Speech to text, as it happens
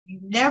you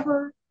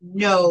never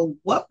know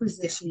what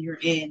position you're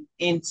in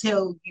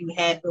until you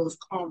have those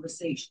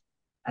conversations.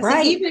 I said,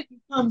 Right. even if you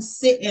come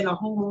sit in a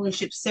home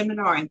ownership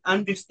seminar and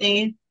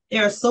understand,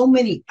 there are so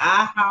many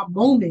aha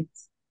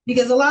moments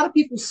because a lot of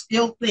people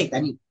still think I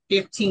need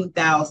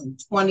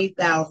 $15,000,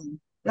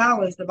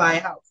 $20,000 to buy a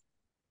house.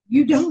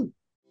 You don't.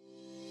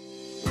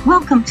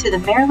 Welcome to the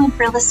Maryland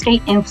Real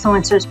Estate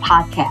Influencers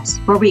Podcast,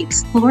 where we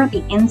explore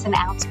the ins and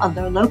outs of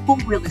the local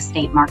real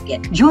estate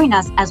market. Join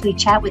us as we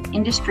chat with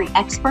industry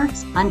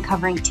experts,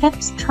 uncovering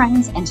tips,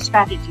 trends, and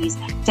strategies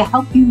to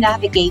help you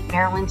navigate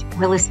Maryland's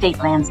real estate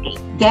landscape.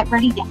 Get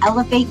ready to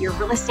elevate your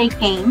real estate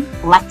game.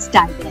 Let's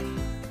dive in.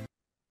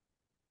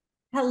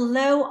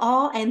 Hello,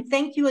 all, and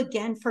thank you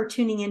again for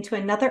tuning into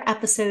another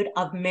episode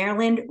of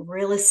Maryland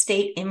Real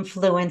Estate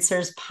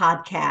Influencers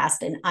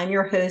Podcast. And I'm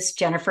your host,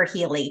 Jennifer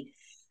Healy.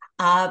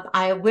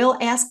 I will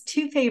ask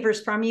two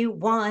favors from you.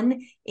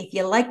 One, if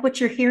you like what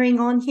you're hearing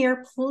on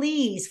here,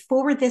 please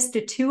forward this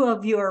to two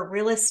of your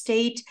real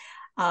estate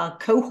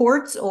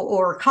cohorts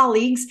or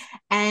colleagues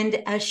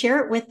and share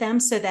it with them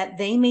so that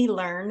they may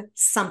learn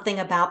something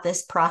about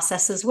this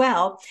process as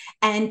well.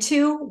 And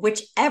two,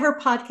 whichever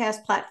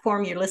podcast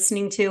platform you're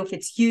listening to, if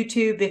it's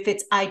YouTube, if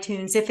it's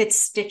iTunes, if it's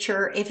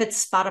Stitcher, if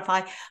it's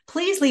Spotify,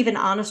 please leave an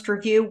honest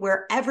review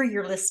wherever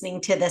you're listening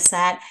to this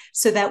at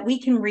so that we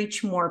can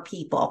reach more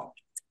people.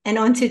 And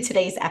on to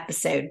today's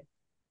episode.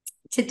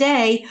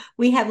 Today,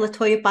 we have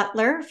Latoya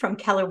Butler from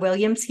Keller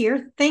Williams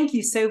here. Thank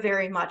you so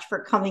very much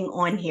for coming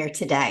on here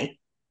today.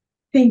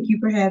 Thank you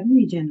for having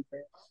me,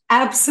 Jennifer.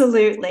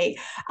 Absolutely.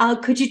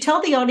 Could you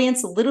tell the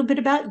audience a little bit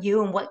about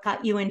you and what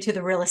got you into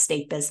the real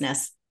estate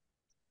business?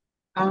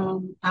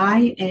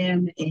 I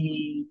am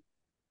a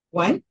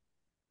wife,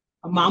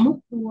 a mom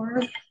of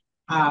four.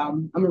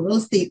 I'm a real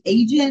estate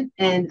agent,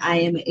 and I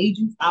am an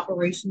agent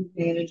operations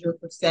manager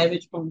for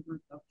Savage Home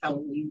Group of Keller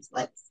Williams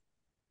Legacy.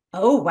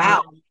 Oh,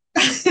 wow.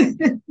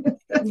 You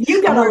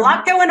I got a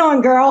lot going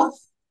on, girl.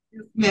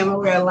 Ma'am, I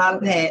wear a lot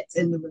of hats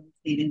in the real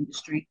estate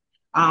industry.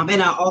 And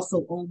I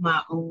also own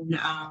my own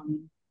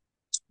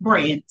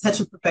brand, Touch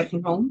of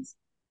Perfection Homes.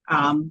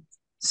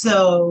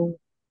 So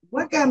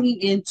what got me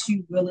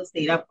into real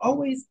estate? I've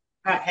always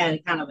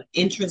had kind of an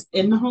interest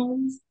in the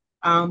homes.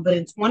 But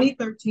in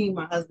 2013,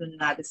 my husband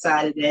and I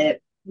decided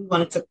that we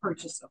wanted to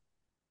purchase them.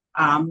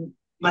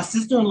 My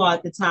sister-in-law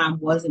at the time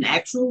was an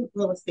actual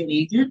real estate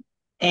agent,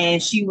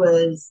 and she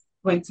was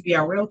going to be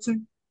our realtor.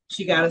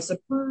 She got us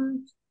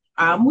approved.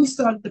 We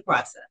started the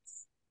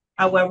process.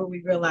 However,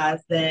 we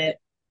realized that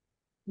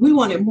we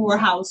wanted more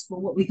house for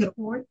what we could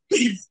afford.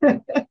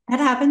 That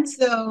happens.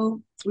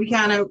 So we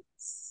kind of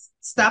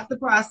stopped the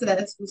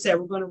process. We said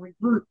we're going to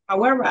regroup.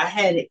 However, I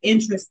had an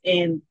interest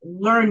in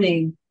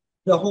learning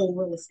the whole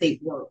real estate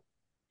world.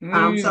 So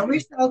I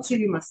reached out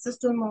to my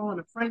sister-in-law and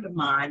a friend of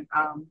mine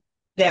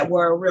that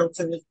were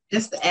realtors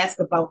just to ask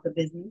about the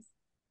business.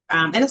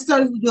 And I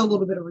started to do a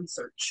little bit of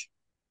research.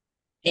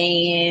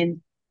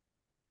 And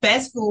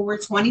fast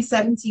forward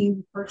 2017,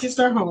 we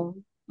purchased our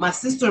home. My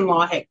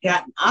sister-in-law had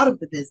gotten out of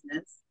the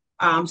business.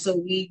 So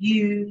we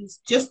used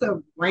just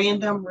a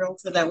random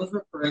realtor that was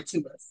referred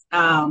to us.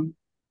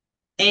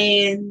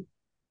 And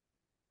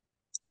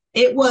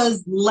it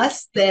was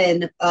less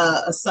than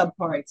a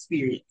subpar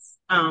experience.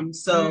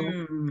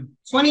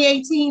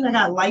 2018, I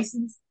got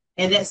licensed,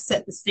 and that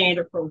set the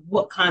standard for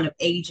what kind of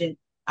agent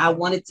I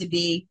wanted to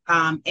be.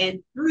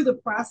 And through the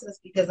process,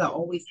 because I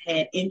always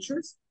had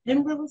interest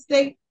in real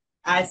estate,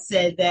 I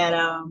said that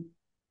I'm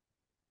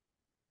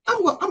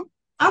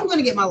going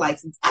to get my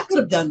license. I could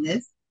have done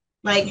this.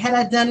 Like, had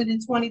I done it in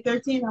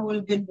 2013, I would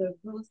have been the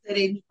real estate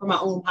agent for my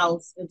own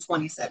house in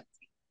 2017.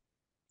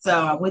 So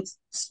I went to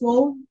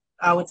school.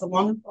 I went to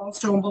Long and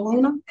Foster in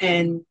Bologna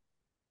and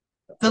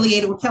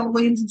affiliated with Keller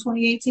Williams in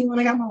 2018 when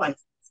I got my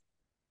license.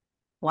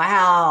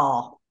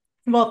 Wow.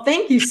 Well,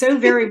 thank you so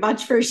very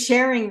much for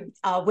sharing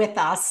with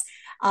us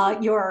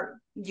your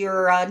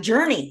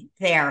journey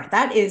there.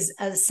 That is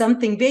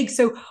something big.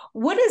 So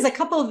what is a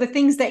couple of the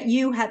things that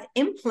you have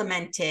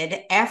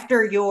implemented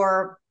after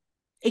your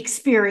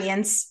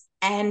experience,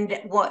 and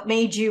what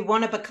made you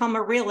want to become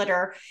a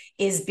realtor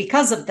is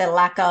because of the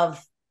lack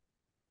of,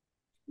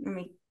 let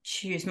me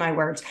choose my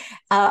words,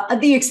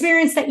 the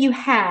experience that you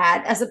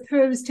had as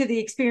opposed to the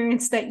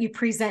experience that you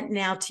present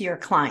now to your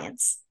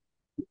clients?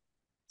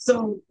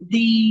 So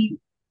the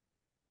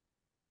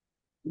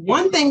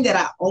one thing that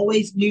I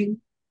always knew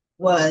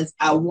was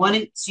I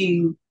wanted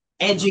to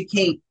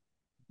educate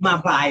my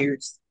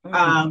buyers.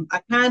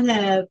 I kind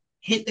of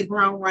hit the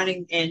ground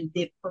running and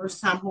did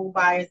first time home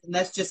buyers. And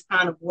that's just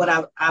kind of what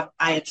I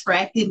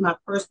attracted my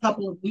first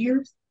couple of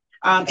years.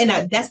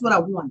 That's what I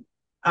wanted.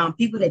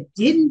 People that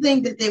didn't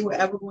think that they were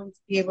ever going to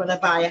be able to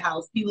buy a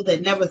house, people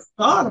that never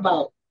thought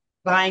about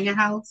buying a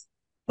house.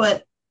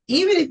 But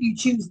even if you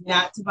choose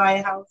not to buy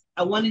a house,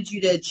 I wanted you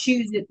to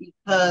choose it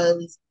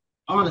because,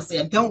 honestly,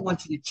 I don't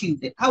want you to choose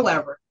it.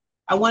 However,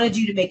 I wanted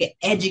you to make an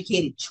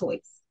educated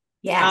choice.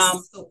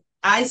 Yes. So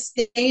I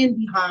stand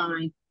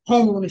behind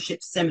home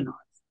ownership seminars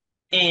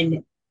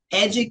and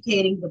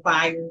educating the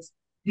buyers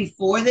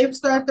before they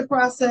start the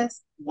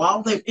process,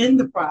 while they're in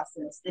the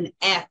process and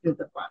after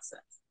the process.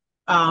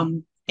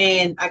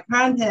 And I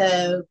kind of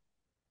have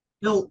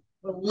built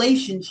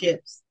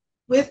relationships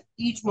with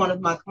each one of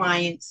my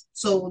clients.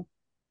 So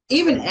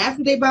even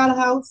after they buy the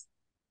house,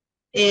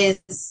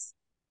 is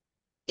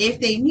if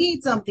they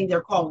need something,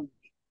 they're calling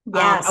me.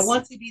 Yes. I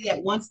want to be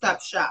that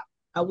one-stop shop.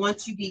 I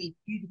want you to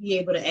be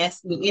able to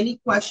ask me any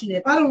question.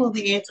 If I don't know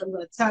the answer, I'm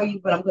going to tell you,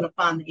 but I'm going to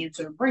find the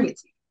answer and bring it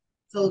to you.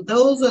 So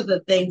those are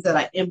the things that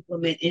I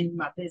implement in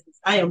my business.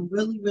 I am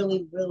really,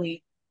 really,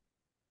 really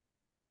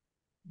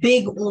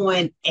big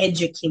on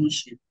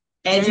education,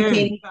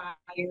 educating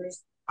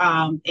buyers,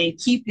 and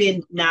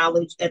keeping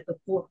knowledge at the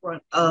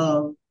forefront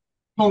of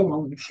home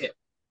ownership.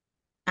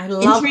 I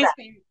love that.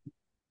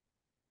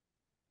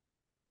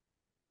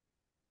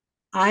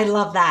 I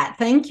love that.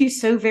 Thank you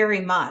so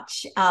very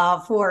much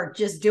for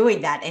just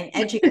doing that and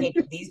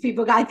educating these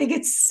people. I think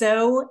it's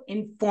so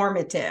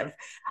informative,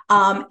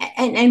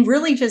 and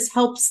really just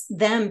helps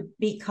them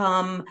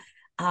become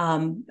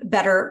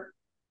better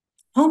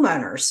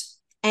homeowners.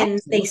 And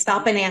Absolutely. They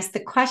stop and ask the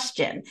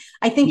question.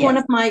 I think one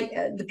of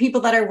the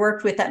people that I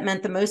worked with that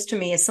meant the most to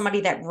me is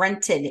somebody that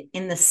rented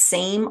in the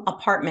same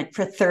apartment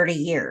for 30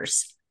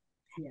 years.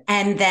 Yes.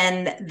 And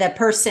then the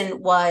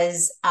person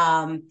was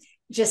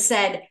just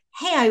said,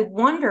 hey, I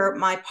wonder,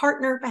 my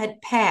partner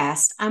had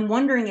passed. I'm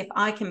wondering if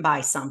I can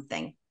buy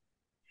something.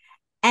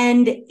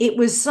 And it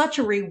was such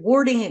a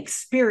rewarding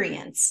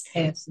experience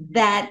Absolutely.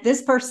 That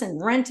this person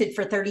rented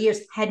for 30 years,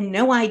 had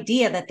no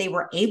idea that they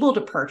were able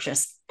to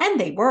purchase, and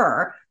they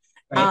were.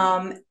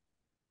 Right.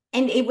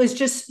 And it was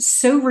just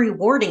so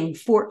rewarding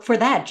for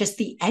that, just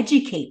to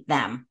educate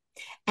them.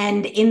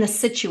 And in the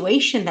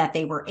situation that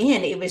they were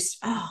in, it was,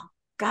 oh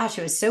gosh,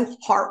 it was so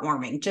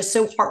heartwarming, just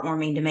so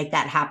heartwarming to make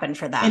that happen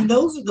for them. And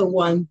those are the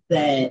ones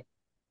that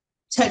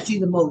touch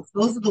you the most.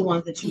 Those are the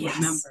ones that you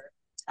remember.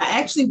 I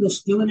actually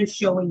was doing a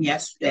showing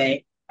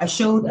yesterday. I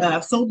sold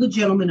the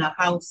gentleman a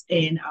house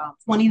in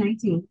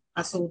 2019.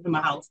 I sold him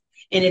a house,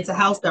 and it's a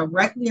house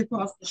directly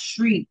across the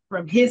street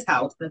from his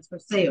house that's for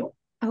sale.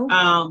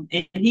 Oh.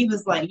 And he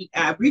was like,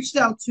 I reached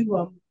out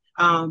to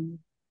him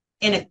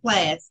in a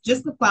class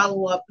just to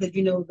follow up because,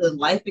 the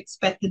life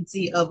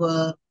expectancy of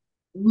a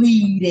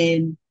lead,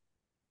 and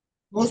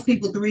most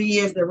people 3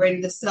 years, they're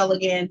ready to sell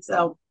again.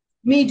 So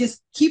me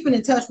just keeping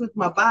in touch with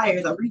my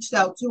buyers, I reached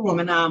out to him,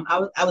 and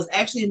I was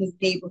actually in his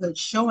neighborhood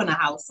showing a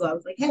house. So I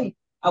was like, hey,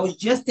 I was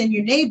just in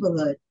your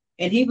neighborhood.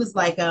 And he was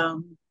like,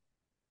 what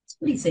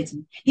did he say to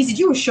me? He said,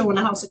 you were showing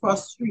a house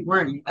across the street,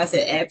 weren't you? I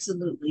said,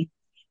 absolutely.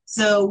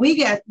 So we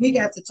got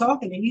to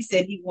talking, and he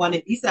said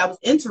I was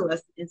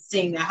interested in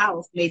seeing the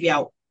house. Maybe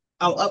I'll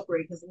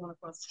upgrade because the one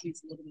across the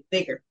street's a little bit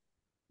bigger.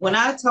 When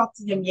I talked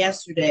to him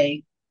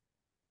yesterday,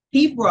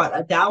 he brought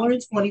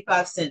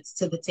 $1.25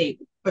 to the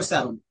table for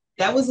settlement.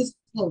 That was his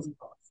closing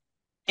cost.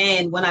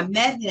 And when I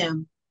met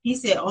him, he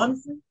said,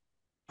 honestly,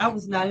 I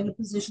was not in a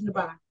position to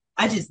buy.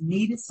 I just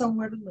needed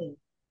somewhere to live.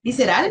 He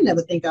said, I didn't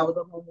ever think I was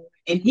a homeowner.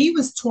 And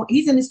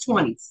he's in his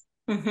 20s.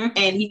 Mm-hmm.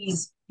 And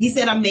he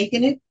said, I'm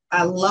making it.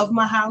 I love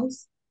my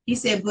house. He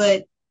said,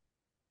 but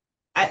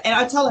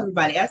I tell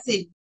everybody, I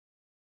said,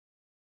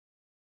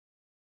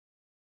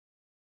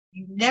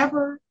 you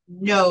never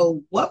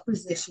know what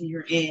position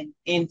you're in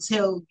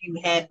until you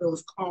have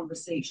those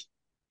conversations.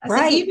 I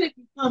said, even if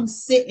you come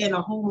sit in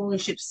a home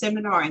ownership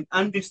seminar and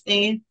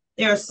understand,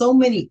 there are so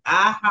many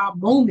aha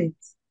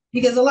moments,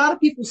 because a lot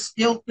of people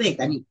still think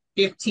I need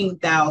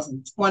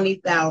 $15,000,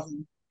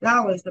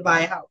 $20,000 to buy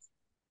a house.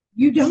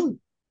 You don't.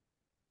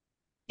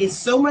 It's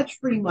so much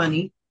free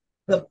money.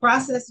 The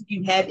process, if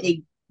you have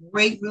a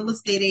great real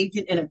estate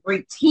agent and a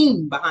great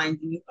team behind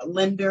you, a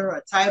lender,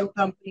 a title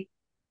company,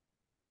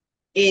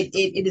 it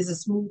is a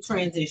smooth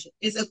transition.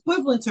 It's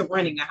equivalent to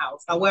renting a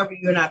house. However,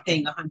 you're not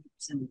paying 100%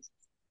 interest.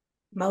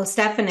 Most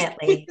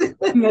definitely.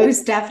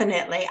 Most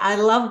definitely. I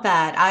love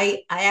that.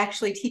 I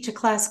actually teach a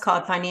class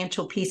called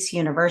Financial Peace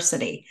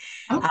University.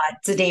 Oh.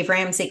 It's a Dave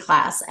Ramsey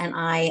class, and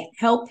I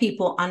help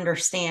people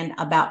understand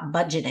about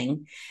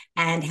budgeting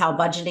and how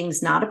budgeting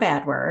is not a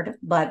bad word,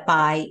 but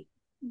by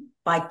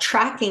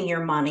tracking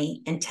your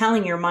money and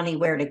telling your money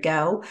where to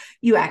go,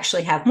 you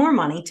actually have more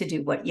money to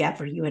do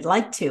whatever you would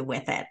like to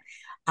with it.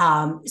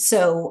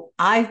 So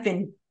I've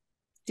been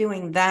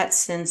doing that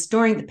since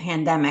during the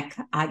pandemic.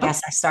 I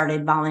guess I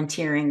started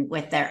volunteering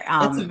with their.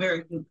 That's a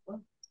very good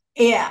point.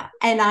 Yeah.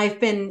 And I've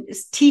been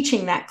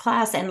teaching that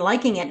class and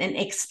liking it and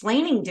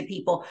explaining to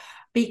people,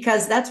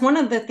 because that's one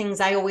of the things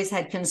I always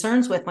had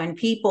concerns with when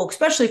people,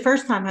 especially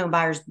first-time home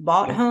buyers,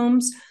 bought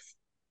homes.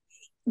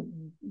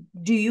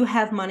 Do you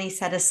have money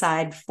set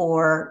aside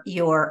for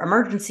your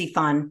emergency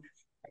fund?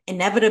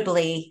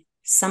 Inevitably,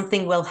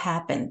 something will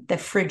happen. The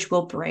fridge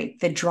will break,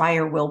 the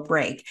dryer will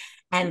break,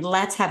 and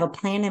let's have a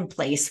plan in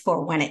place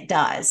for when it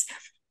does.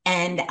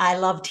 And I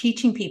love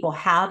teaching people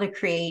how to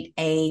create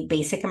a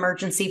basic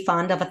emergency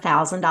fund of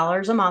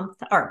 $1,000 a month,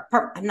 or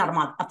not a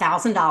month,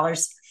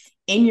 $1,000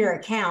 in your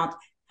account,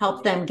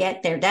 help them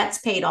get their debts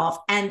paid off,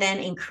 and then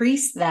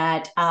increase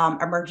that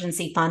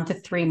emergency fund to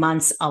 3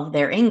 months of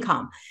their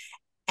income.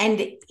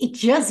 And it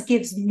just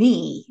gives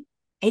me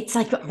it's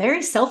like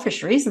very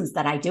selfish reasons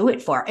that I do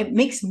it for. It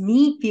makes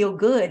me feel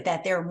good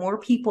that there are more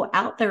people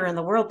out there in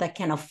the world that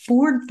can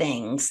afford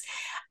things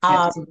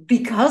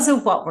because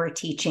of what we're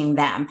teaching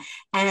them.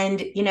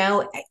 And, you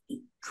know,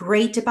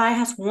 great to buy a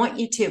house, want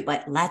you to,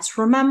 but let's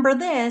remember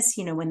this,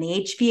 you know, when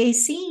the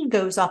HVAC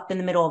goes up in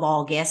the middle of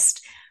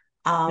August.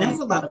 That's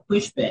a lot of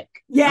pushback.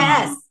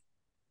 Yes.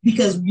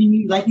 Because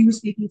you, like you were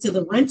speaking to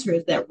the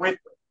renters that rent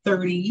for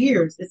 30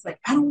 years, it's like,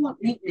 I don't want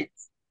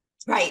maintenance.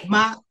 Right.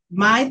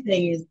 My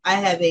thing is, I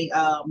have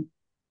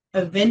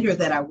a vendor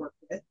that I work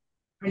with.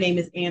 Her name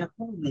is Anna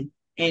Coleman,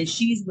 and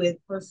she's with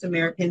First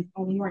American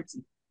Home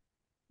Warranty.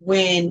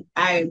 When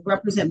I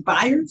represent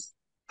buyers,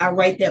 I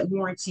write that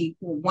warranty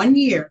for 1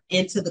 year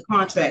into the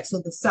contract, so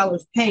the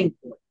seller's paying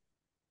for it.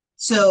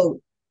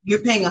 So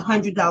you're paying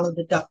 $100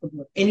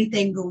 deductible. If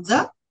anything goes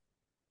up,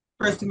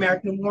 First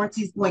American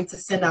Warranty is going to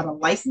send out a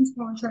licensed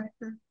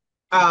contractor,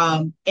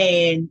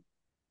 and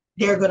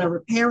they're going to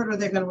repair it or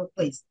they're going to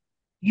replace it.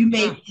 You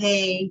may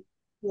pay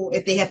for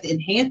if they have to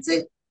enhance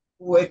it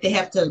or if they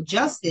have to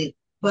adjust it,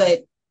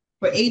 but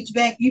for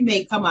HVAC, you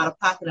may come out of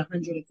pocket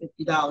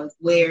 $150,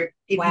 where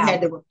if you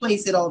had to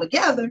replace it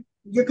altogether,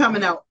 you're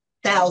coming out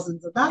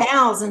thousands of dollars.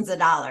 Thousands of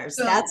dollars.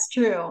 So that's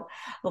true.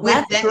 Well,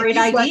 that's a great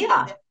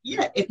idea.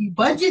 If you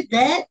budget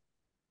that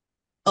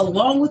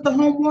along with the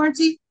home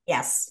warranty,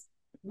 yes.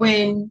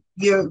 When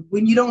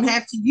you don't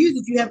have to use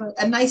it, you have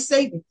a nice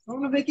savings. Go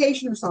on a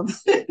vacation or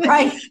something.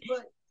 Right.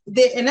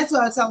 And that's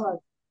what I tell her.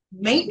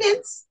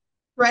 Maintenance,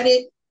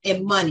 credit,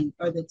 and money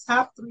are the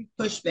top 3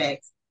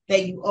 pushbacks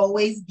that you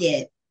always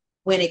get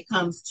when it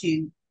comes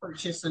to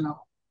purchasing a home.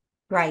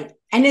 Right.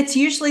 And it's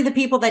usually the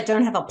people that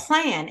don't have a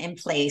plan in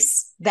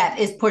place that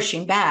is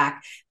pushing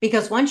back,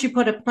 because once you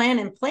put a plan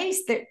in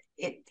place,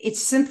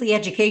 it's simply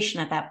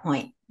education at that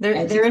point.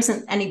 There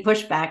isn't any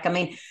pushback. I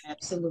mean,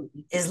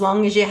 absolutely. As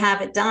long as you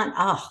have it done.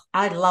 Oh,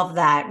 I love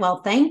that. Well,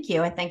 thank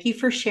you. And thank you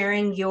for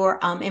sharing your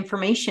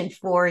information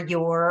for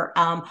your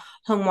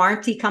home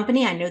warranty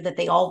company. I know that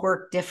they all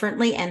work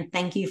differently. And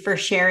thank you for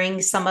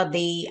sharing some of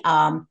the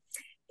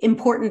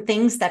important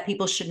things that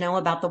people should know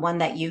about the one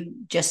that you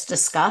just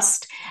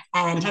discussed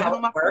and how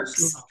it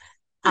works.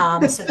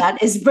 So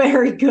that is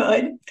very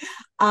good.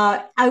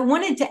 I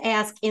wanted to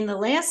ask, in the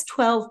last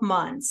 12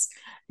 months,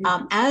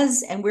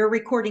 and we're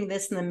recording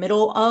this in the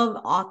middle of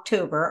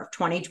October of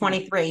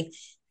 2023,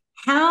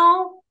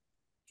 how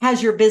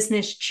has your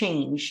business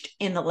changed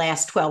in the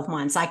last 12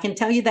 months? I can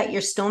tell you that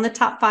you're still in the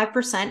top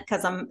 5%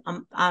 because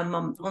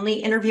I'm only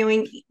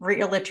interviewing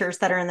realtors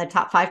that are in the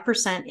top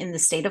 5% in the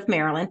state of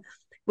Maryland,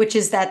 which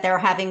is that they're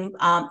having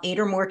 8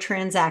 or more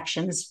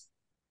transactions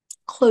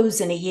close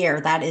in a year.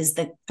 That is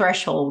the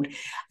threshold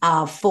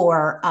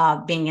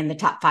for being in the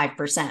top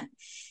 5%,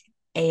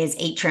 is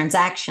 8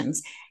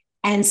 transactions.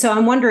 And so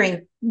I'm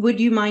wondering,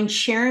 would you mind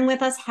sharing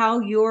with us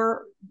how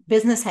your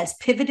business has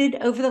pivoted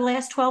over the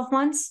last 12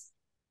 months?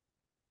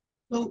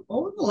 So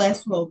over the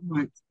last 12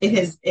 months, it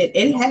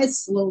has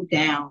slowed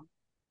down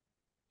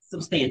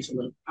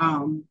substantially.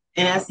 And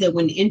I said,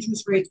 when the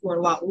interest rates were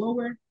a lot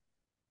lower,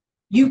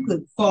 you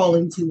could fall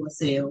into a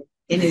sale,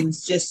 and it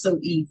was just so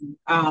easy.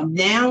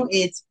 Now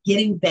it's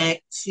getting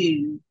back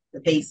to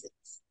the basics.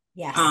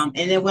 Yes. And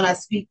then when I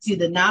speak to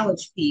the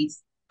knowledge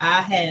piece,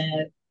 I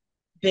have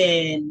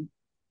been,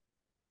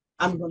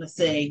 I'm going to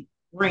say,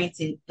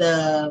 granted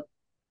the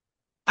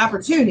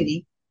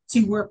opportunity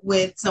to work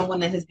with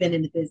someone that has been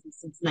in the business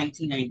since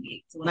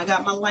 1998. So when I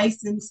got my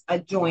license, I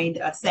joined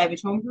a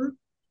Savage Home Group,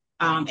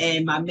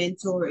 and my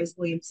mentor is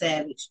William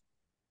Savage.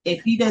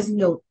 If he doesn't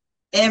know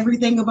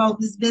everything about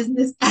this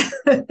business,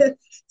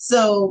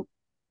 so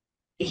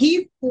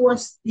he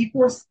foresaw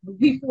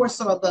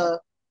the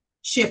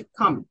shift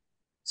coming.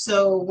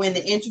 So when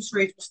the interest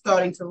rates were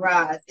starting to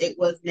rise,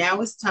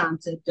 now it's time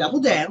to double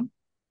down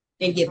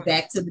and get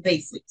back to the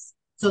basics.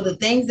 So the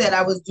things that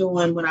I was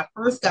doing when I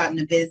first got in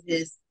the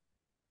business,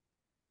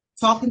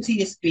 talking to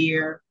your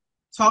sphere,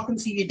 talking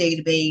to your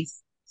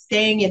database,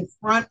 staying in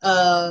front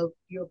of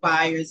your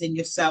buyers and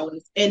your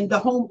sellers, and the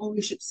home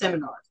ownership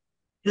seminars.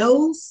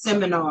 Those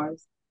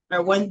seminars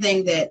are one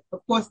thing that,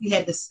 of course, we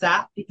had to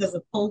stop because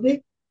of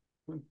COVID,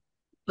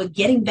 but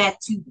getting back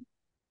to them.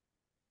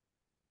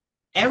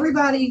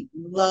 Everybody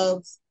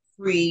loves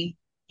free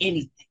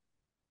anything.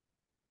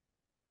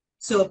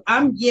 So if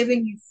I'm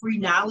giving you free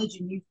knowledge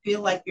and you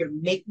feel like you're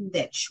making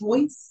that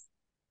choice,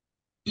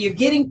 you're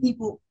getting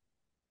people,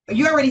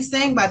 you're already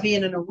saying by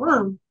being in a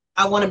room,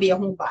 I want to be a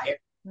home buyer.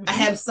 Mm-hmm. I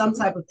have some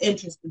type of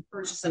interest in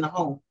purchasing a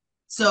home.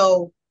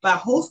 So by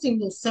hosting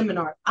those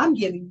seminars, I'm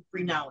giving you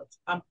free knowledge.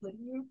 I'm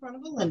putting you in front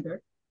of a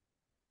lender.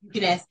 You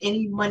can ask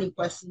any money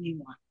question you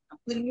want. I'm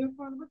putting you in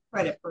front of a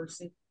credit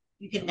person.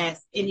 You can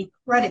ask any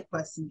credit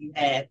question you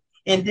have.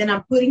 And then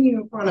I'm putting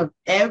you in front of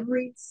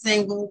every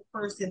single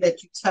person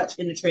that you touch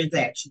in the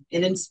transaction,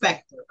 an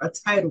inspector, a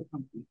title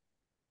company.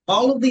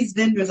 All of these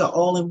vendors are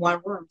all in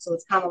one room. So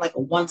it's kind of like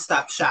a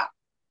one-stop shop.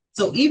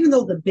 So even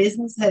though the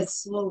business has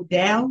slowed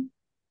down,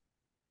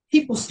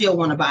 people still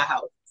want to buy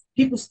houses.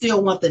 People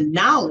still want the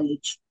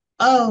knowledge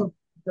of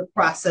the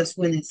process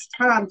when it's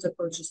time to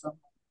purchase a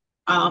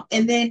home.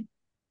 And then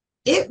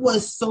it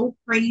was so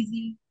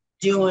crazy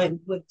dealing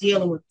with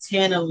 10 or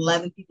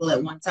 11 people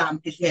at one time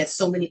because you had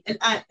so many. And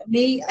I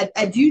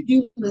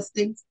do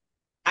listings.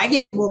 I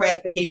get more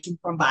applications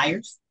from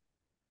buyers.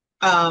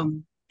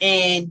 And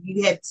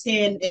you have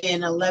 10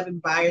 and 11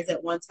 buyers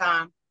at one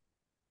time.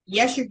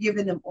 Yes, you're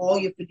giving them all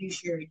your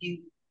fiduciary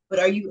duty, but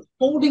are you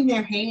holding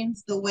their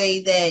hands the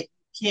way that you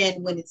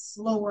can when it's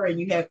slower and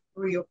you have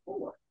 3 or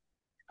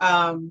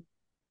 4?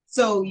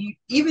 So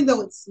even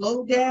though it's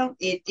slowed down,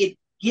 it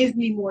gives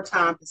me more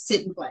time to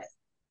sit in class,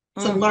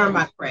 to learn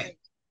my craft.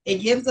 It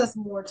gives us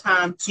more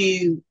time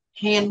to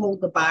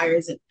handhold the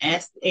buyers and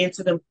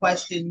answer them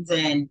questions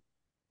and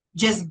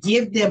just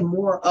give them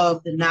more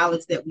of the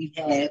knowledge that we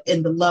have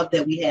and the love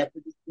that we have for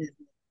this business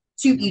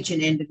to each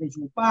and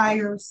individual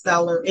buyer,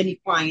 seller,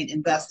 any client,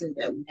 investor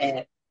that we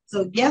have.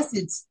 So yes,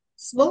 it's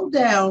slowed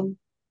down,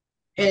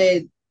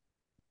 and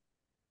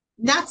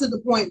not to the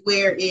point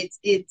where it's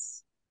you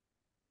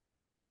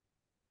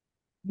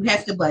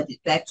have to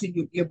budget, back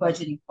to your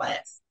budgeting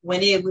class.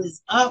 When it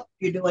was up,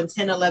 you're doing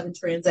 10, 11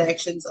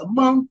 transactions a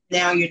month.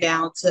 Now you're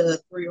down to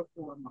 3 or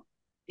 4 a month.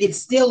 It's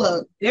still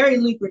a very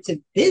lucrative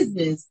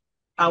business.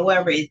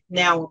 However, it's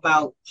now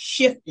about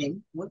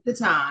shifting with the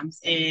times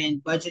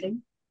and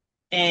budgeting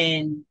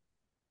and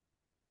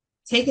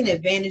taking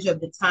advantage of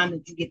the time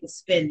that you get to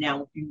spend now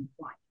with your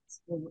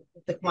clients,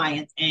 with the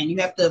clients. And you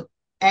have to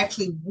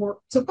actually work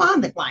to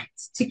find the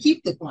clients, to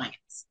keep the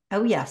clients.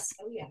 Oh, yes.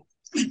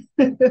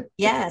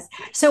 Yes.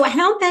 So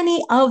how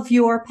many of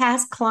your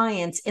past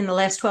clients in the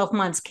last 12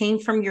 months came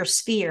from your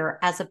sphere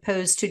as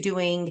opposed to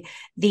doing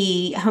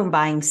the home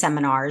buying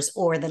seminars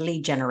or the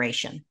lead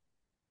generation?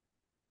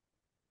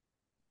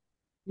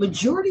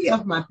 Majority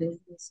of my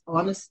business,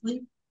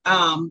 honestly,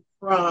 from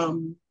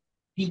the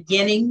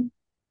beginning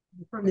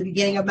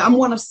of, I'm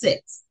one of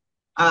 6.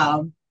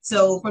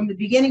 So from the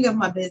beginning of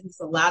my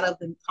business, a lot of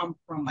them come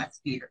from my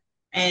sphere.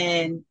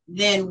 And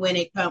then when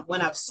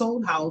I've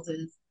sold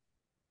houses,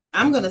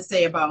 I'm going to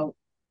say about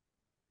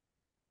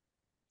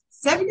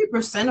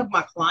 70% of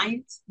my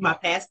clients, my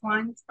past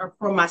clients, are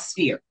from my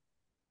sphere.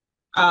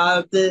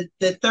 The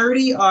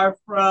 30 are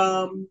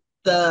from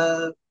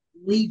the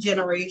lead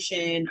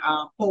generation,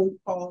 cold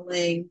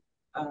calling,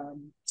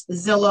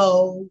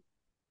 Zillow,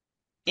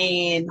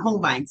 and home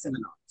buying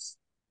seminars,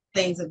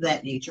 things of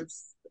that nature.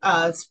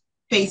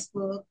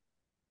 Facebook,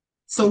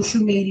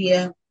 social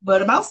media,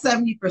 but about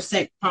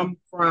 70% come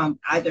from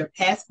either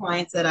past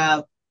clients that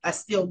I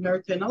still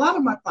nurture, and a lot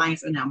of my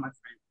clients are now my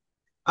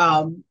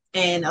friends.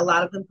 And a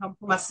lot of them come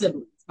from my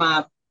siblings.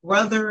 My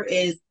brother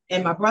is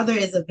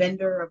a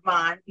vendor of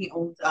mine. He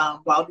owns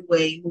Wildy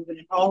Way Moving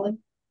and Hauling.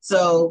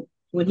 So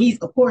when he's,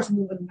 of course,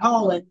 moving and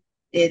hauling,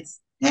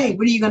 it's, hey,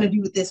 what are you going to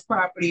do with this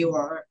property?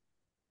 Or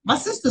my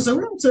sister's a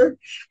realtor.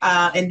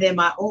 And then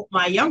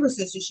my younger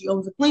sister, she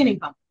owns a cleaning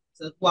company.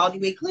 So it's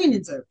Wildy Way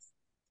Cleaning Service.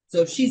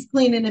 So if she's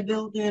cleaning a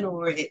building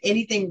or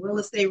anything real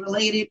estate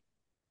related,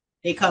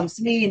 it comes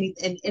to me,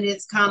 and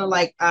it's kind of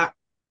like I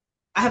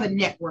have a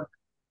network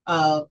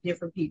of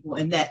different people,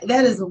 and that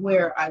is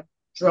where I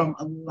drum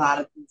a lot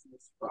of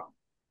business from.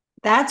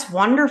 That's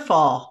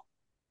wonderful.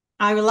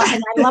 I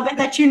love it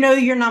that you know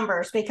your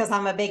numbers, because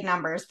I'm a big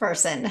numbers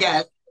person.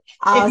 Yes.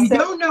 If you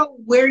don't know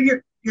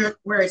where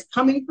where it's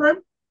coming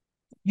from,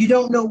 you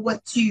don't know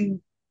what to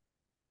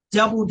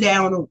double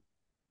down on.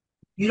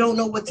 You don't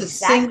know what to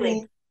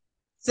single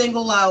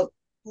out.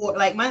 For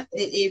like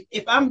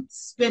if I'm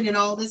spending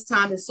all this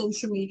time in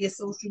social media,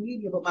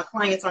 but my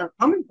clients aren't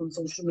coming from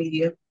social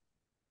media,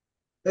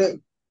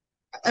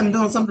 I'm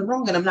doing something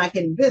wrong and I'm not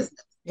getting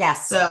business.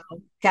 Yes. So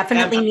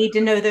definitely need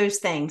to know those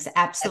things.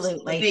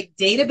 Absolutely. I'm a big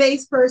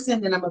database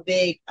person, and I'm a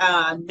big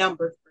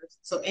numbers person.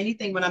 So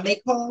anything, when I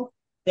make calls,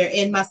 they're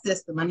in my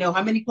system. I know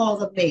how many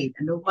calls I've made.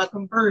 I know my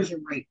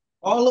conversion rate.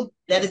 All of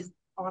that is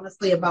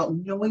honestly about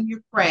knowing your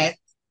craft.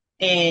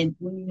 And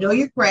when you know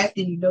your craft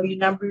and you know your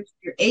numbers,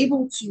 you're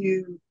able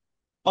to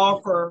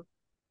offer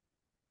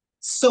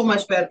so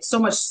much better, so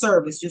much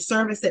service. Your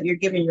service that you're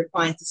giving your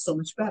clients is so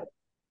much better.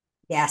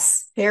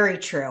 Yes, very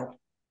true.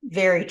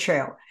 Very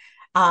true.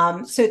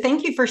 So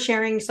thank you for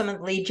sharing some of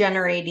the lead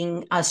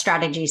generating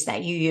strategies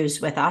that you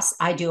use with us.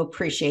 I do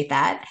appreciate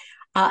that.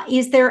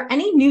 Is there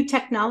any new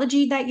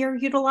technology that you're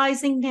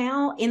utilizing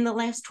now in the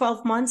last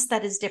 12 months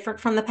that is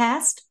different from the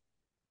past?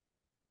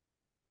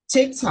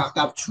 TikTok,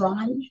 I've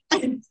tried.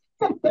 And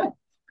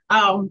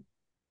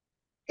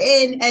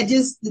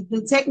just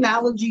the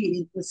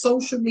technology, the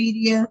social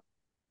media.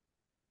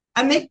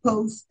 I make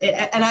posts,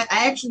 and I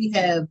actually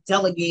have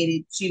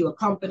delegated to a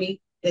company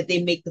that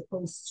they make the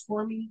posts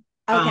for me.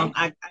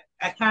 Okay.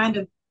 I kind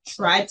of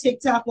tried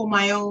TikTok on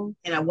my own,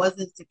 and I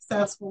wasn't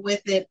successful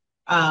with it.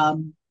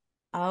 Girl,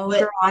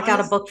 I got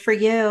a book for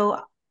you.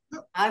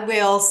 I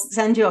will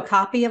send you a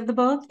copy of the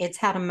book. It's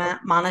how to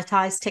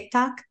monetize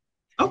TikTok.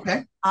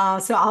 Okay.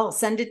 So I'll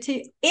send it to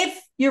you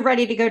if you're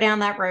ready to go down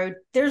that road.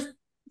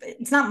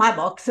 It's not my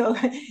book, so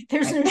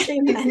there's no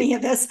shame in any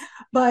of this,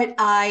 but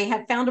I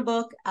have found a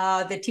book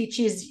that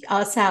teaches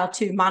us how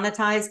to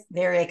monetize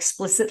very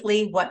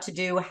explicitly, what to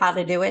do, how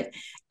to do it.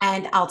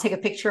 And I'll take a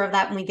picture of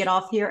that when we get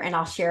off here, and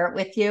I'll share it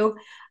with you.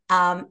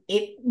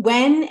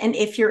 When and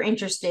if you're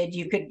interested,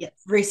 you could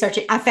research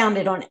it. I found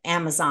it on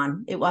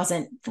Amazon. It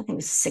wasn't, I think it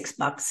was $6,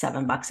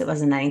 $7. It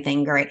wasn't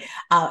anything great,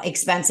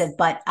 expensive,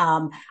 but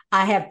I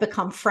have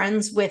become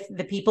friends with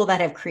the people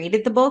that have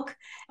created the book,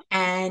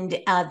 and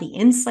the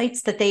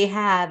insights that they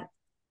have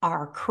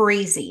are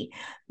crazy.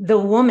 The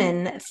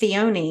woman,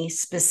 Theone,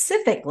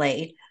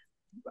 specifically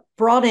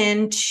brought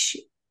in,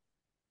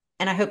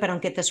 and I hope I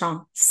don't get this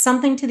wrong,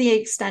 something to the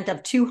extent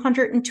of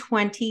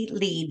 220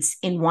 leads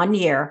in 1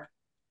 year.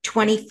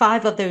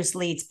 25 of those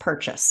leads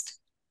purchased.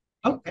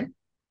 Okay.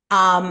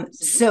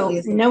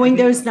 So knowing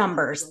those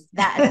numbers,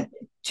 that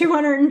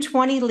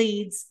 220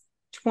 leads,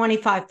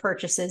 25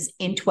 purchases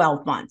in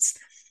 12 months.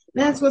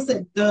 That's what's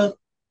it. The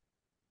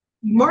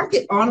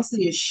market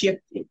honestly is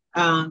shifting.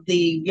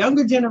 The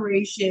younger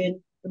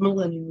generation, the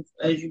millennials,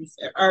 as you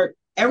said,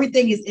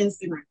 everything is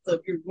Instagram. So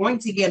if you're going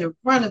to get in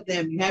front of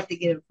them, you have to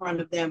get in front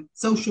of them.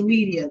 Social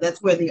media,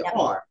 that's where they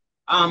are.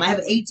 I have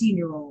an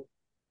 18-year-old.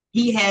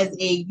 He has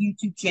a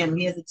YouTube channel.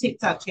 He has a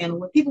TikTok channel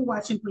where people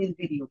watch him play the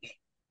video game.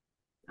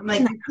 I'm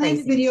like, you're playing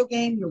the video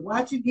game, you're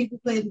watching people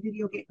play the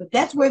video game, but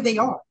that's where they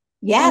are.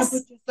 Yes. You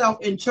put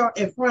yourself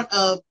in front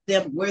of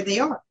them where they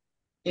are.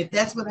 If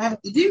that's what I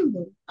have to do,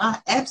 then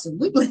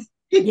absolutely.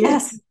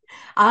 Yes.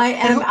 I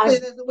am.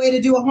 There's a way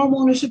to do a home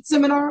ownership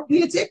seminar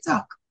via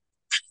TikTok.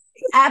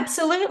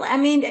 Absolutely. I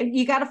mean,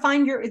 you got to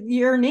find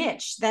your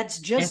niche. That's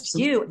just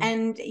you.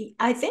 And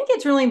I think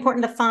it's really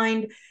important to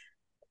find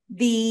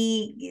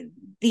the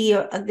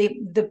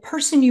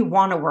person you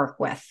want to work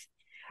with,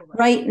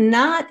 right?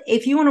 Not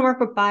if you want to work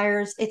with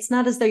buyers, it's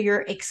not as though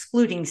you're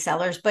excluding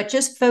sellers, but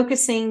just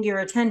focusing your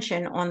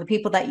attention on the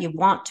people that you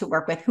want to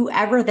work with,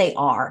 whoever they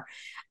are,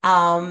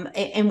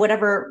 in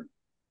whatever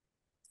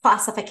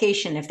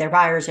classification, if they're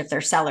buyers, if they're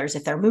sellers,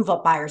 if they're move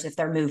up buyers, if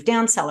they're move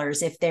down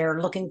sellers, if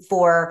they're looking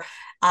for,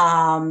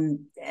 if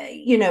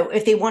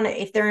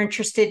they're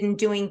interested in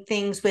doing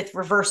things with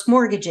reverse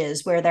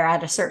mortgages where they're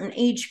at a certain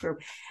age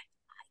group.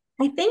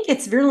 I think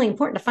it's really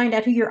important to find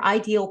out who your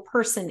ideal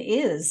person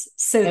is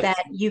so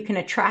that you can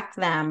attract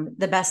them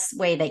the best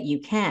way that you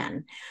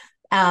can.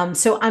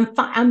 So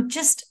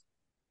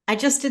I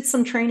just did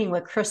some training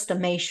with Krista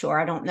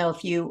Mayshore. I don't know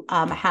if you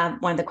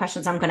have, one of the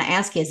questions I'm going to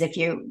ask you is if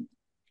you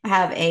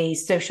have a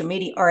social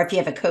media or if you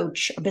have a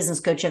coach, a business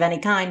coach of any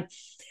kind.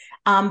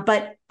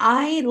 But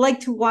I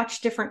like to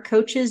watch different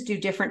coaches do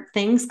different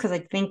things because I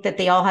think that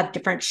they all have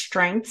different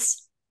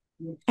strengths.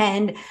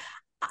 And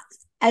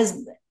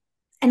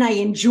I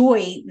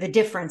enjoy the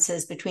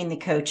differences between the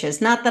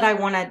coaches. Not that I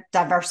want to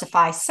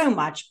diversify so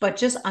much, but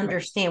just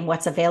understand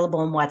what's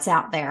available and what's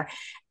out there.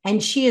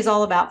 And she is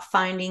all about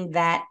finding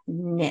that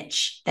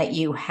niche that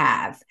you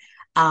have,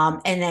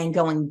 and then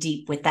going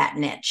deep with that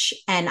niche.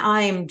 And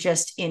I'm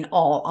just in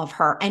awe of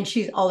her. And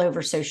she's all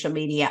over social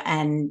media,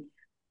 and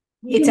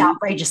it's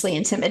outrageously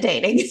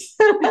intimidating.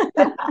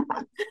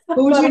 What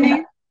was your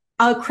name?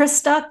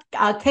 Krista,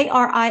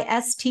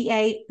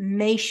 Krista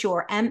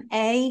Mayshore,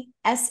 Mashore.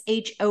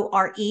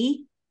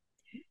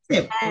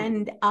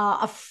 And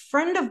a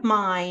friend of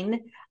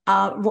mine,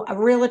 a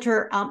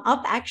realtor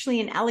up actually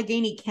in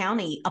Allegheny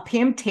County,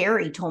 Pam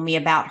Terry, told me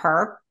about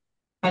her.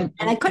 And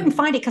I couldn't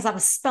find it because I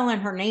was spelling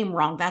her name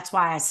wrong. That's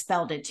why I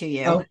spelled it to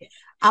you. Okay.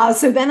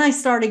 So then I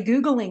started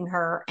Googling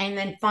her and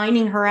then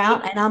finding her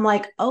out. And I'm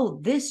like, oh,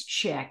 this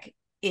chick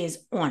is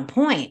on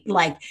point.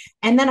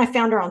 And then I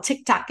found her on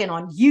TikTok and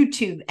on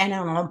YouTube and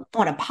on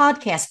a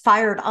podcast,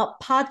 Fired Up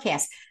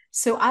Podcast.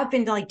 So I've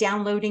been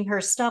downloading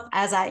her stuff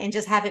and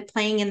just have it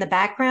playing in the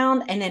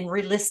background and then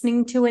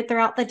re-listening to it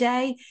throughout the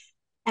day.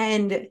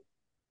 And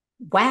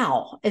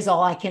wow is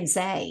all I can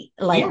say.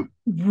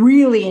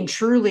 Really and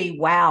truly,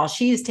 wow.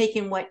 She is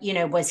taking what,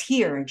 was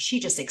here and she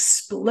just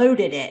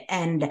exploded it.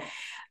 And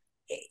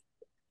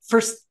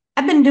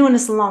I've been doing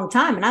this a long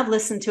time and I've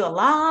listened to a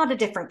lot of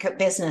different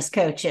business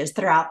coaches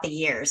throughout the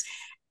years.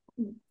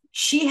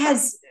 She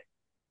has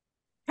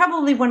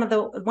probably one of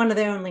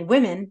the only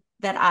women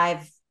that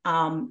I've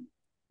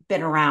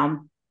been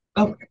around.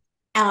 Okay.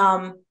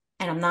 And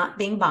I'm not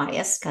being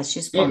biased because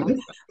she's woman,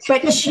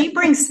 but she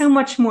brings so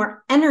much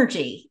more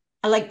energy.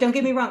 Don't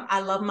get me wrong.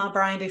 I love my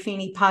Brian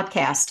Buffini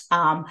podcast.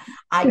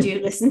 I do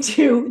listen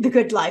to The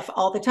Good Life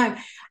all the time,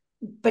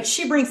 but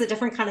she brings a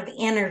different kind of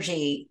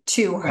energy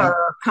to her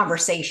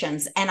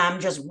conversations. And I'm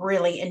just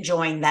really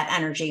enjoying that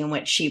energy in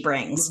which she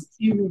brings.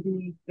 You will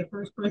be the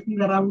first person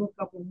that I look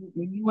up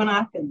when you and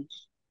I finish.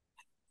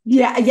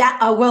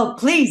 Yeah. Well,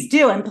 please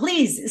do. And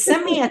please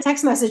send me a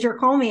text message or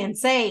call me and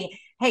say,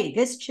 hey,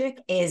 this chick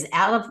is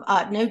out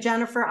of, no,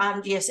 Jennifer,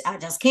 I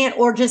just can't,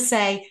 or just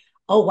say,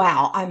 oh,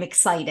 wow, I'm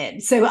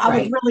excited. So I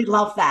would really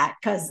love that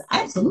because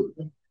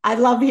absolutely. I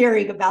love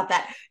hearing about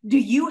that. Do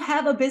you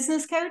have a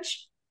business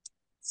coach?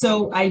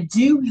 So I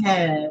do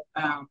have,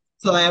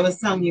 so I was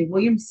telling you,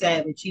 William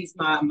Savage, he's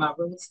my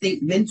real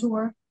estate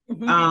mentor.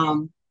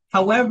 Mm-hmm.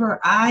 However,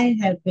 I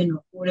have been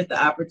afforded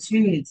the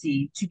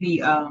opportunity to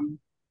be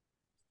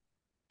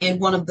in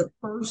one of the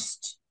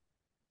first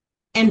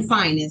and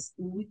finest,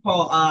 we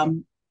call,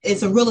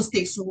 it's a real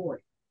estate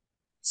sorority.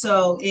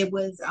 So it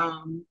was,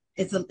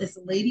 it's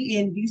a lady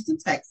in Houston,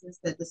 Texas,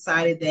 that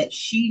decided that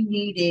she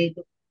needed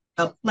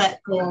a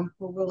platform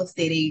for real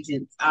estate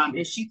agents.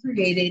 And she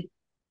created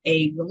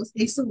a real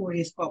estate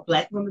sorority. It's called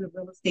Black Women of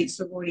Real Estate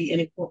Sorority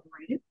and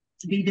Incorporated,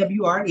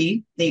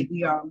 BWRE. We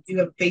do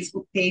have a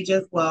Facebook page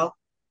as well.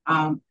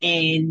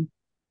 And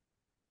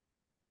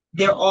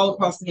they're all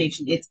across the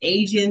nation. It's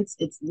agents,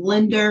 it's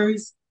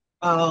lenders,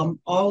 all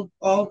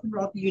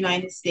throughout the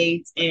United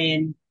States.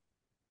 And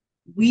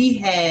we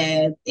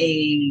have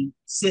a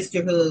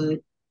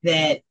sisterhood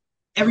that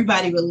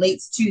everybody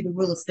relates to the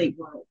real estate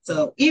world.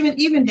 So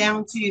even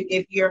down to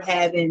if you're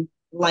having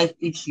life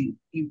issues,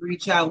 you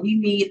reach out. We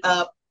meet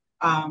up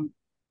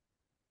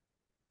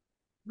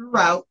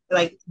throughout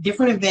like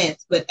different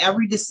events, but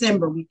every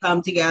December we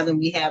come together and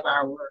we have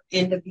our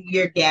end of the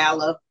year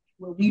gala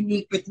where we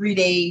meet for 3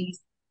 days.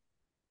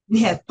 We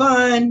have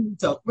fun, we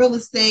talk real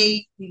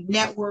estate, we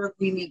network,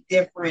 we meet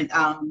different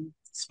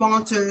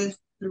sponsors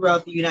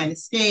throughout the United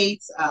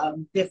States,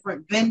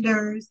 different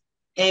vendors,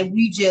 and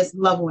we just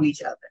love on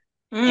each other.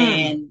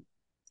 And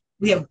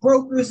we have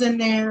brokers in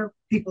there,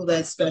 people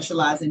that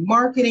specialize in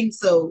marketing.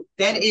 So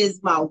that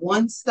is my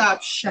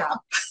one-stop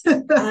shop.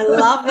 I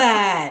love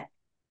that.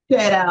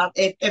 That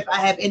if I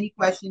have any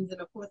questions,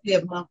 and of course we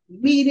have monthly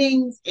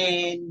meetings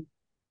and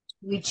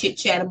we chit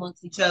chat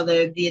amongst each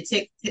other via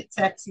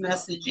text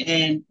message,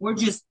 and we're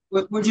just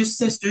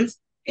sisters,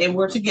 and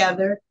we're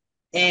together.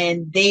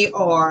 And they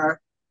are,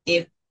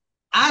 if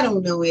I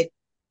don't know it,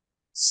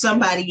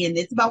 somebody in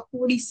it's about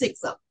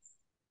 46 of us.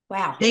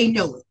 Wow, they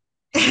know it.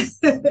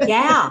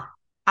 Yeah,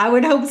 I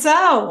would hope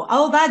so.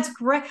 Oh, that's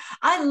great.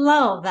 I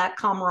love that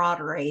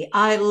camaraderie.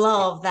 I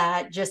love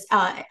that just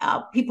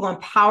people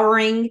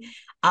empowering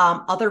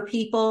other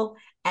people.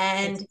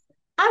 And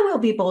I will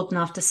be bold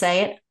enough to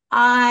say it.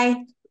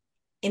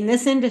 In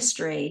this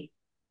industry,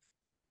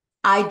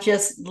 I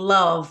just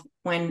love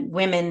when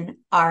women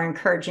are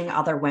encouraging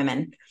other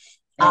women.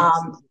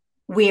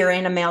 We are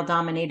in a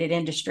male-dominated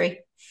industry.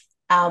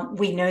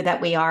 We know that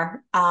we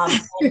are.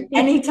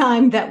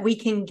 Anytime that we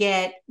can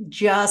get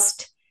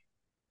just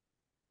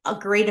a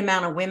great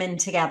amount of women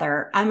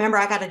together. I remember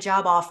I got a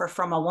job offer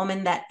from a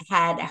woman that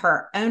had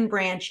her own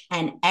branch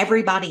and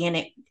everybody in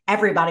it,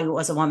 everybody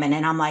was a woman.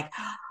 And I'm like,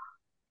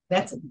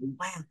 that's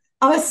wow.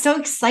 I was so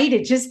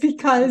excited just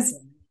because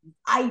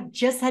I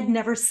just had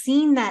never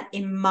seen that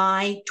in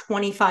my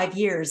 25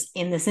 years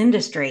in this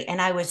industry. And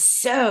I was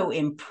so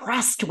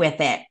impressed with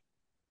it.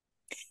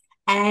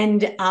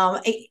 And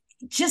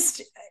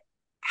just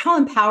how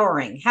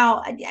empowering,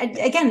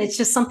 again, it's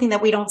just something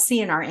that we don't see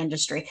in our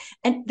industry.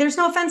 And there's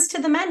no offense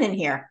to the men in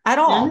here at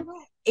all.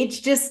 No. It's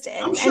just,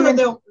 I'm sure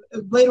they'll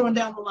later on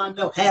down the line,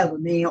 they'll have a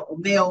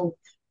male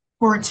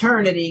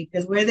fraternity,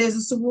 because where there's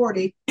a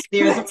sorority,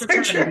 there's a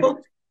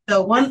fraternity.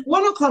 So one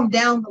will come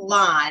down the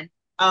line.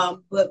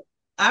 But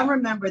I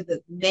remember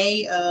the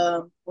May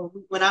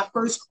when I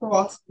first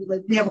crossed,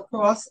 we have a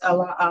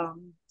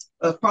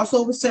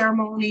crossover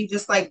ceremony,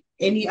 just like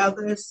any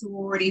other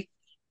sorority.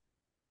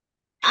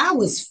 I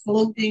was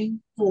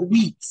floating for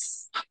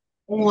weeks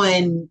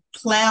on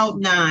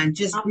cloud nine,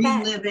 just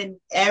reliving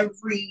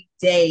every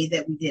day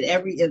that we did,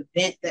 every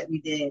event that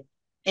we did,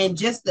 and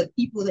just the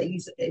people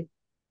that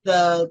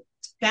the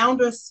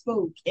founder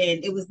spoke,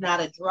 and it was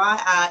not a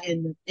dry eye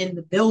in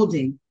the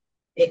building.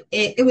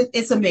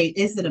 It's amazing.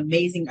 It's an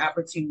amazing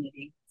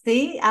opportunity.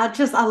 See,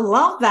 I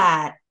love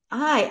that.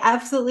 I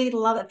absolutely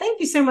love it. Thank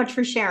you so much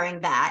for sharing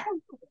that.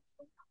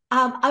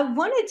 I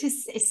wanted to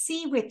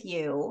see with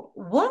you,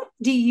 what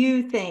do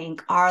you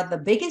think are the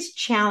biggest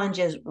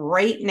challenges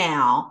right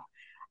now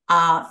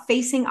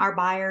facing our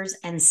buyers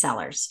and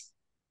sellers?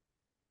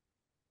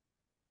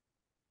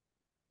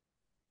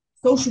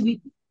 Social media.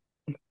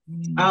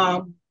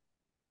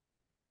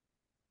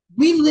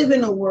 We live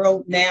in a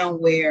world now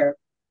where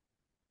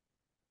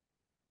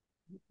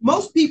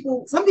some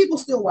people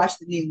still watch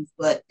the news,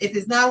 but if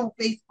it's not on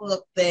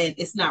Facebook, then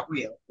it's not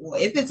real. Or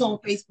if it's on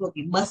Facebook,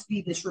 it must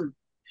be the truth.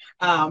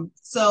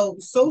 So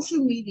social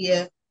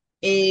media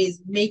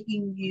is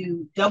making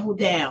you double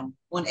down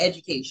on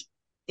education.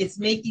 It's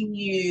making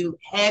you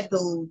have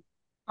those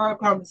hard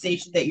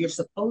conversations that you're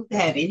supposed to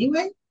have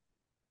anyway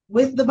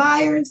with the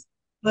buyers,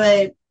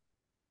 but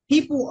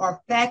people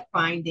are fact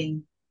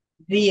finding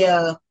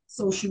via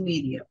social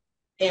media.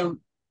 And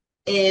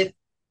if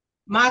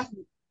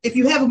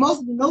you have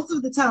most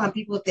of the time,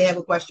 people, if they have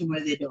a question,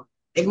 what are they doing?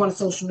 They go on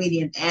social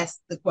media and ask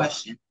the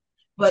question.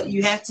 But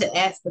you have to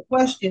ask the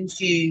question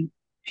to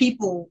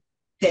people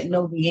that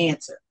know the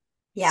answer.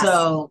 Yes.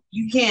 So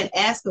you can't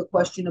ask a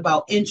question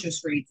about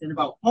interest rates and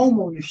about home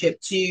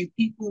ownership to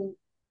people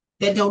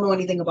that don't know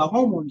anything about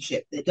home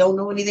ownership, that don't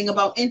know anything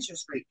about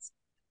interest rates.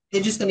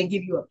 They're just going to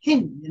give you an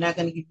opinion. They're not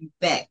going to give you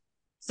facts.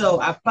 So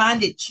I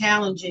find it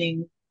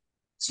challenging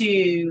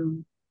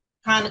to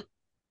kind of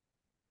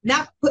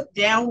not put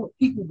down what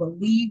people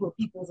believe or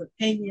people's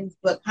opinions,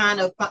 but kind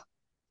of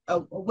a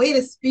way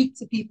to speak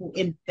to people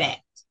in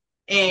fact.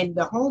 And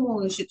the home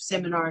ownership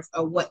seminars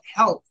are what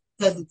helps,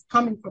 because it's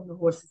coming from the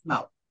horse's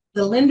mouth.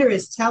 The lender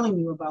is telling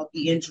you about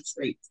the interest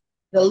rates.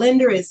 the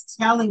lender is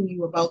telling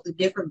you about the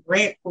different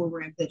grant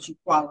programs that you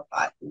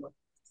qualify for.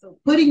 So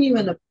putting you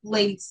in a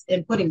place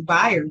and putting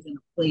buyers in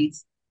a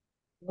place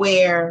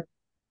where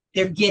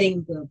they're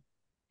getting the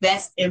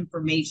best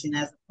information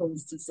as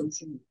opposed to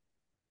social media.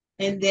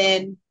 And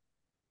then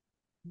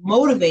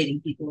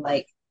motivating people.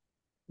 Like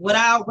what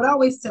I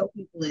always tell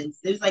people is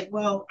there's like,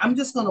 well, I'm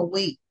just gonna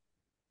wait.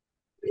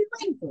 What are you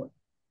waiting for?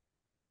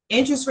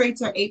 Interest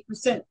rates are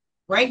 8%.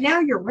 Right now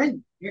you're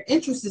renting. Your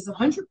interest is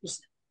 100%.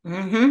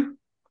 Mm-hmm.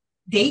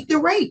 Date the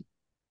rate.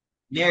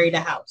 Marry the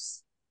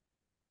house.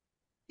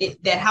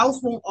 That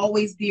house won't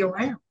always be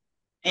around.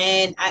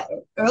 And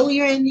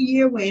earlier in the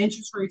year when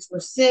interest rates were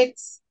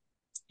 6,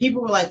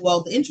 people were like,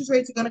 well, the interest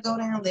rates are going to go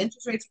down. The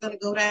interest rates are going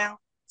to go down.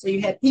 So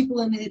you had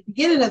people in the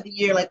beginning of the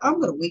year like, I'm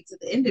going to wait till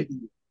the end of the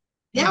year.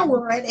 Now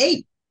we're at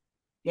 8.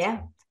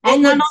 Yeah.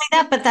 And not only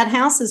that, but that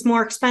house is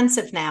more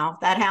expensive now.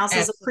 That house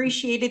is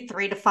appreciated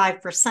 3 to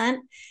 5%,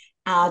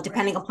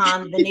 depending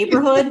upon the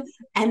neighborhood.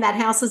 And that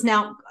house is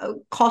now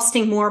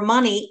costing more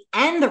money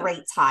and the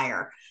rate's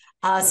higher.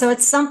 So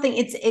it's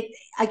something,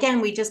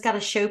 again, we just got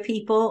to show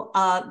people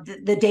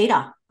the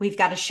data. We've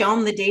got to show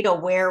them the data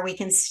where we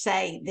can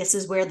say, this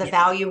is where the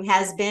value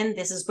has been.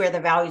 This is where the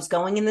value is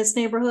going in this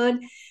neighborhood.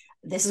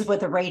 This is what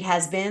the rate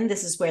has been.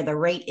 This is where the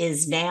rate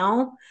is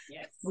now.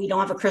 Yes. We don't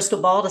have a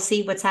crystal ball to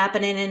see what's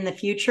happening in the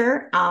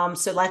future.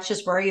 So let's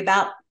just worry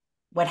about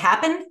what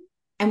happened.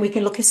 And we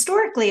can look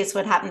historically at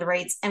what happened to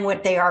rates and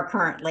what they are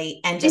currently.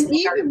 And just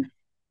even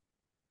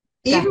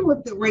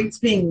with the rates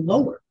being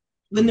lower,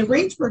 when the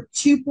rates were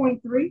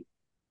 2.3,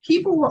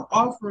 people were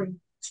offering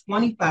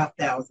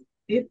 25,000,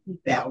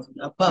 50,000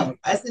 above.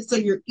 I said, so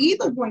you're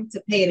either going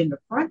to pay it in the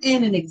front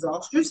end and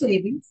exhaust your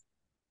savings,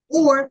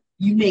 or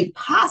you may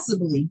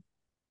possibly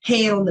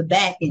pay it on the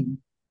back end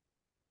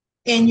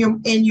in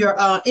your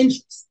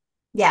interest.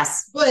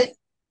 Yes. But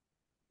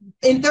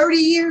in 30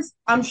 years,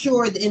 I'm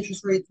sure the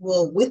interest rates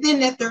will, within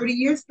that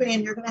 30-year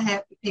span, you're going to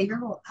have to pay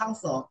your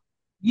house off.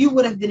 You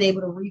would have been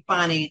able to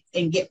refinance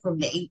and get from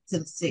the 8 to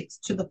the 6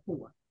 to the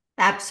 4.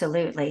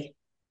 Absolutely.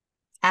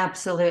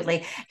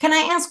 Absolutely. Can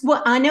I ask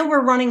I know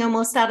we're running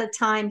almost out of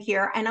time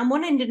here, and I'm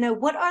wanting to know,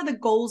 what are the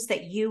goals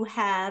that you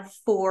have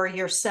for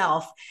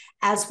yourself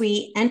as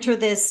we enter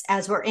this,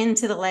 as we're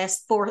into the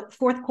last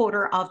fourth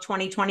quarter of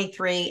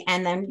 2023,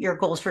 and then your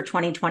goals for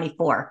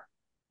 2024?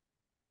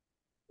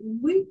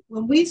 When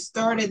we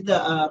started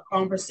the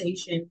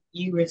conversation,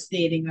 you were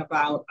stating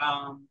about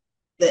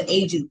the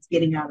agents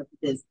getting out of the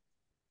business.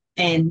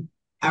 And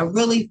I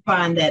really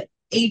find that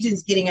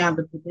agents getting out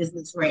of the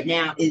business right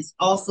now is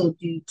also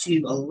due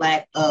to a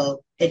lack of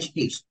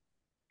education.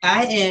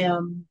 I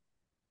am,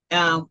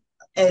 as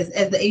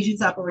the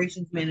agents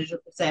operations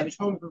manager for Savage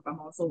Home Group, I'm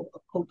also a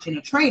coach and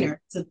a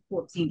trainer to the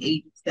 14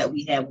 agents that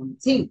we have on the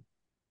team.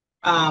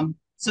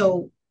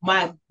 So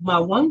my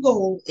one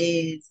goal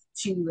is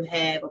to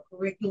have a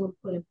curriculum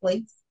put in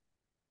place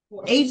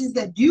for agents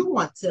that do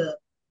want to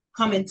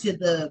come into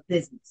the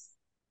business.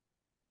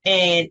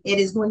 And it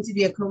is going to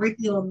be a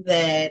curriculum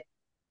that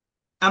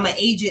I'm an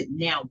agent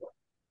now.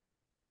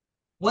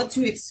 What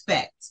to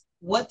expect,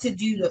 what to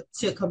do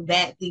to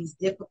combat these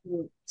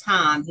difficult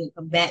times and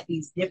combat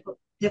these difficult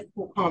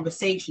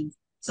conversations.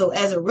 So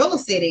as a real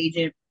estate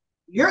agent,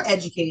 you're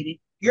educated,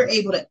 you're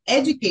able to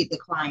educate the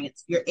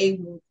clients, you're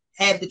able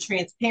to have the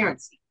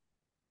transparency.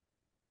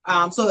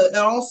 So it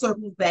all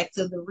circles back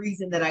to the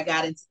reason that I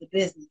got into the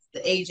business,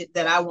 the agent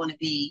that I want to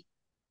be.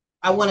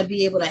 I want to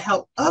be able to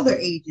help other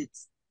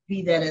agents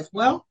be that as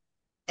well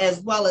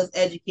as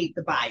educate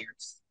the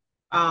buyers.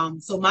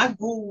 So my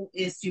goal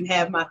is to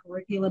have my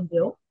curriculum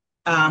built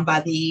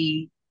by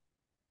the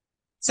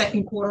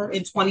second quarter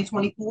in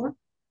 2024.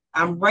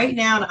 Right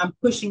now, I'm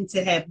pushing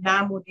to have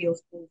 9 more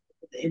deals closed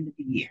at the end of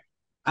the year.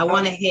 I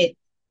want to hit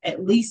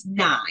at least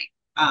 9.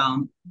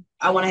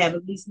 I want to have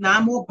at least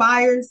 9 more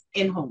buyers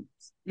in homes,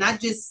 not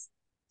just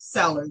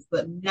sellers,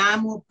 but 9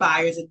 more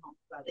buyers in homes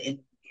by the end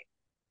of the year.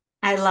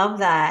 I love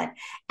that.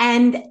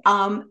 And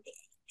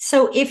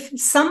so if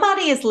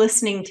somebody is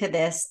listening to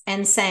this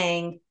and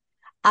saying,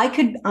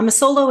 I'm a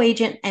solo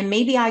agent and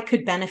maybe I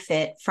could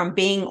benefit from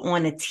being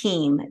on a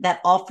team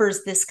that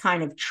offers this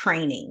kind of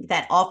training,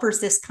 that offers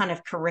this kind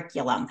of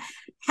curriculum,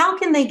 how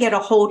can they get a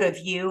hold of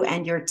you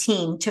and your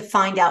team to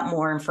find out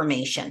more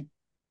information?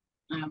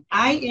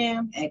 I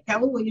am at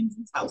Keller Williams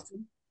in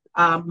Houston.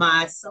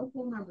 My cell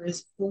phone number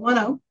is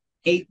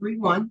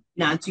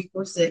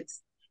 410-831-9246.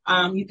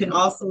 You can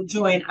also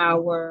join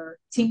our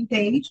team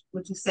page,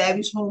 which is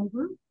Savage Home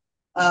Group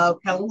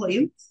of Keller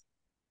Williams.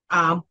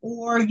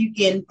 Or you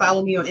can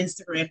follow me on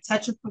Instagram,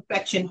 Touch of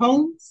Perfection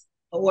Homes,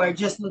 or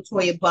just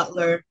Latoya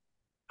Butler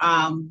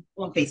on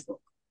Facebook.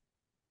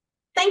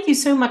 Thank you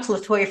so much,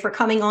 Latoya, for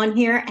coming on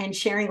here and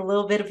sharing a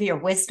little bit of your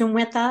wisdom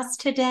with us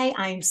today.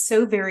 I'm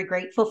so very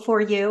grateful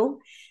for you.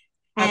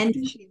 I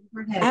appreciate you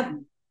for having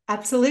me.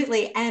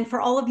 Absolutely. And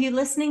for all of you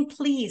listening,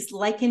 please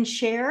like and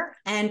share,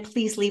 and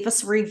please leave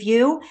us a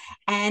review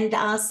and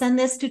send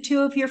this to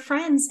 2 of your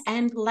friends,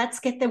 and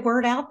let's get the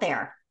word out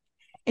there.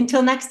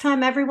 Until next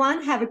time,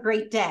 everyone, have a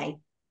great day.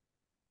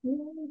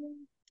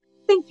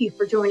 thank you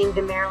for joining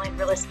the Maryland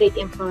Real Estate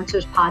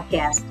Influencers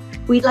podcast.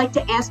 We'd like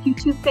to ask you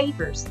 2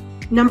 favors.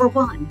 Number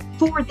 1,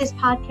 forward this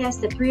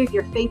podcast to 3 of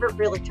your favorite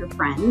realtor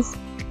friends.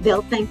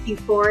 They'll thank you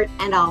for it,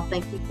 and I'll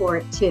thank you for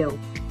it too.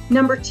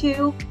 Number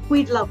 2,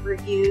 we'd love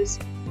reviews.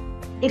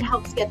 It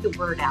helps get the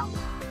word out.